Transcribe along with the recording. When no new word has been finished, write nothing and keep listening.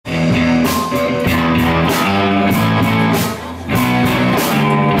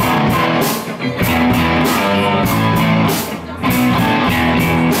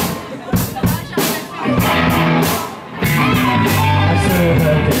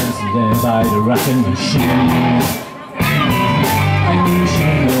by the rocking machine. I knew she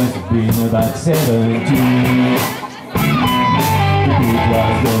must have been about 17. The beat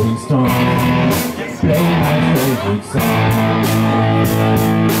was going strong, playing my favorite song.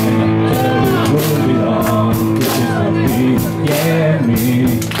 And I tell it will belong, this is my beat, yeah me.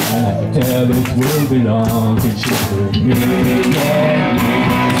 And I can tell it will belong, and she's with me, yeah me.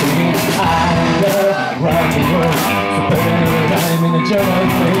 Singing I love rock and roll, so put another rhyme in the jungle,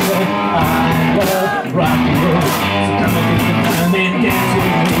 baby. I love rock and roll, so come and get the time and dance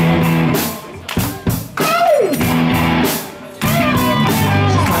with me.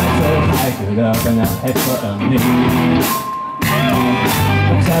 She smiles so high, good up, and I head for a knee.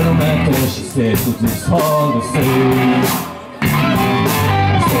 But I don't matter, she says, cause it's all the same.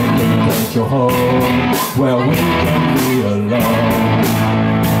 Can you take your home where we can be alone?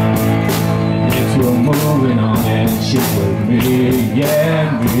 And if we're moving on and she's with me,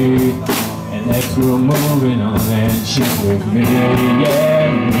 yeah me. And if we're moving on and she's with me,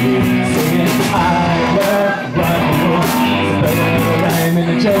 yeah me. Singing I love rock and roll, so better never rhyme in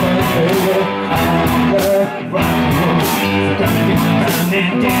the jungle, baby. I love rock and roll, so come and get some time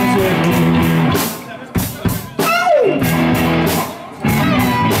and dance with me.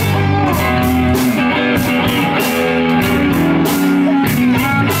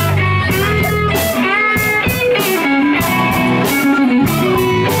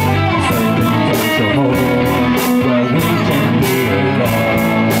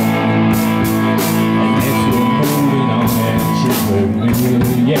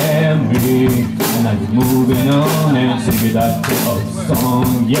 Moving on and singing that old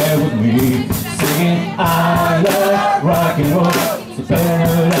song, yeah, with me. Singing I love rock and roll, so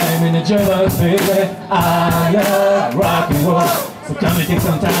better rhyme in the jungle, baby. I love rock and roll, so come and take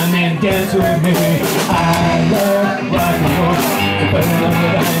some time and dance with me. I love rock and roll, so better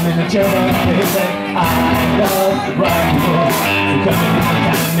rhyme in the jungle, baby. I love rock and roll, so come and take some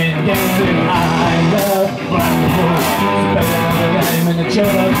time and dance with me. I love rock and roll, so better rhyme in the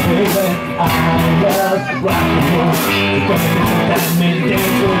jungle, baby. I love rock and roll, so come and take some time and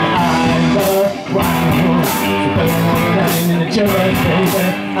dance with me. I love rock and roll, so better rhyme in the jungle, baby.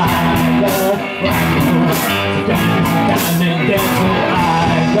 I love rock and roll.